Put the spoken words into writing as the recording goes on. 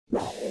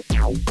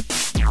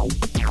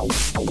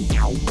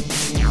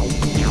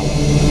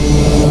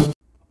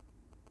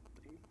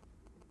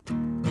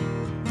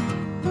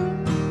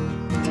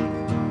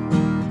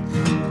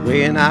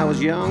When I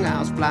was young, I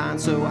was flying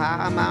so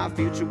high, my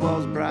future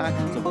was bright.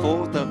 So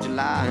 4th of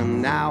July,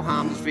 and now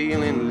I'm just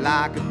feeling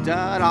like a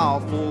dud. All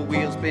 4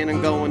 wheels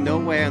spinning, going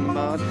nowhere in the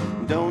mud.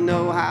 Don't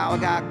know how I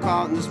got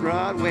caught in this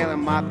rut. Well, I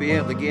might be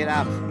able to get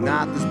out.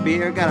 Not this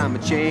beer, God, I'm a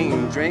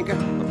chain drinker.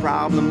 My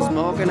problem's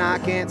smoking, I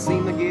can't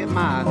seem to get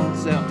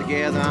myself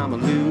together. I'm a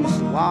loose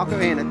walker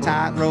and a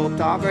tightrope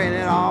talker, and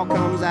it all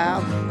comes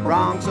out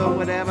wrong. So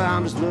whatever,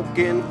 I'm just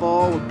looking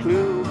for a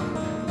clue,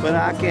 but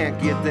I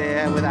can't get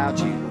there without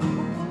you.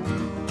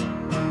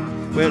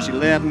 Well, she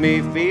left me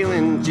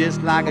feeling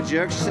just like a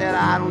jerk. She said,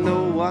 I don't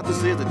know what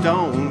this is that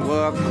don't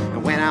work.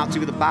 And went out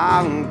to the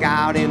bar and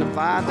got in a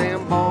fight.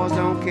 Them boys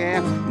don't care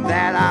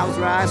that I was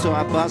right. So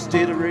I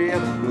busted a rib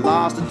and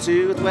lost a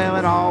tooth. Well,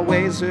 it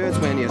always hurts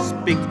when you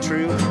speak the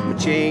truth. I'm a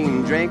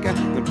chain drinker,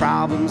 the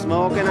problem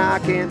smoking. I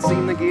can't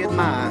seem to get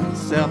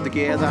myself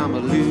together. I'm a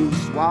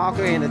loose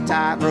walker and a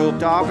tightrope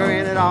talker,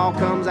 and it all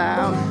comes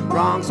out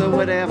wrong. So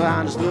whatever,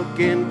 I'm just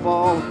looking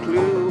for a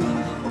clue,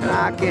 and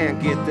I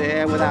can't get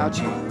there without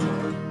you.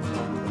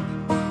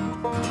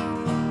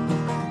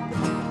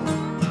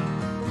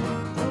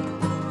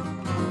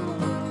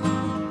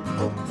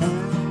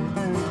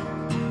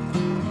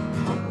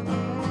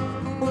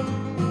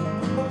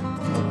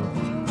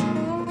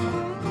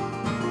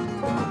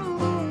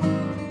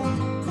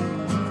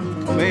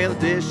 Well, the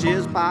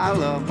dishes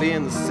pile up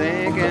in the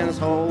sink, and this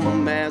whole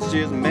mess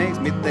just makes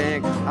me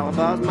think I'll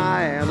buzz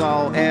my ass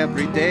all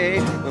every day.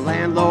 The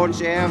landlord and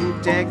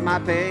sheriff take my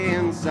pay,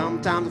 and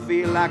sometimes I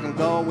feel like I'm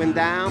going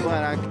down,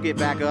 but I can get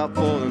back up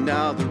for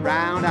another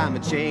round. I'm a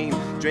chain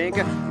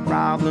drinker,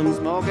 problem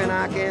smoking,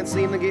 I can't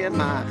seem to get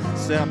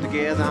myself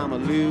together. I'm a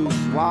loose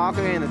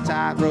walker and a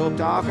tightrope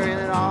talker, and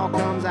it all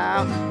comes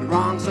out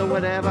wrong. So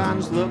whatever, I'm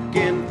just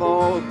looking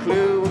for a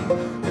clue,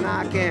 and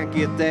I can't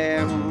get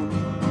there.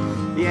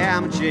 Yeah,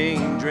 I'm a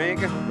chain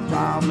drinker,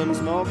 problem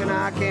smoking,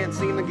 I can't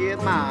seem to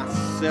get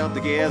myself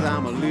together.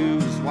 I'm a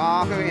loose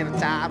walker and a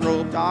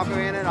tightrope talker,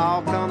 and it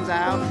all comes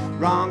out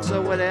wrong.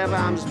 So whatever,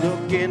 I'm just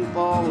looking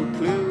for a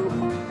clue,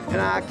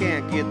 and I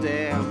can't get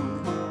there.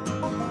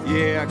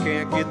 Yeah, I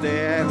can't get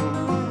there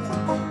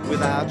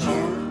without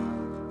you.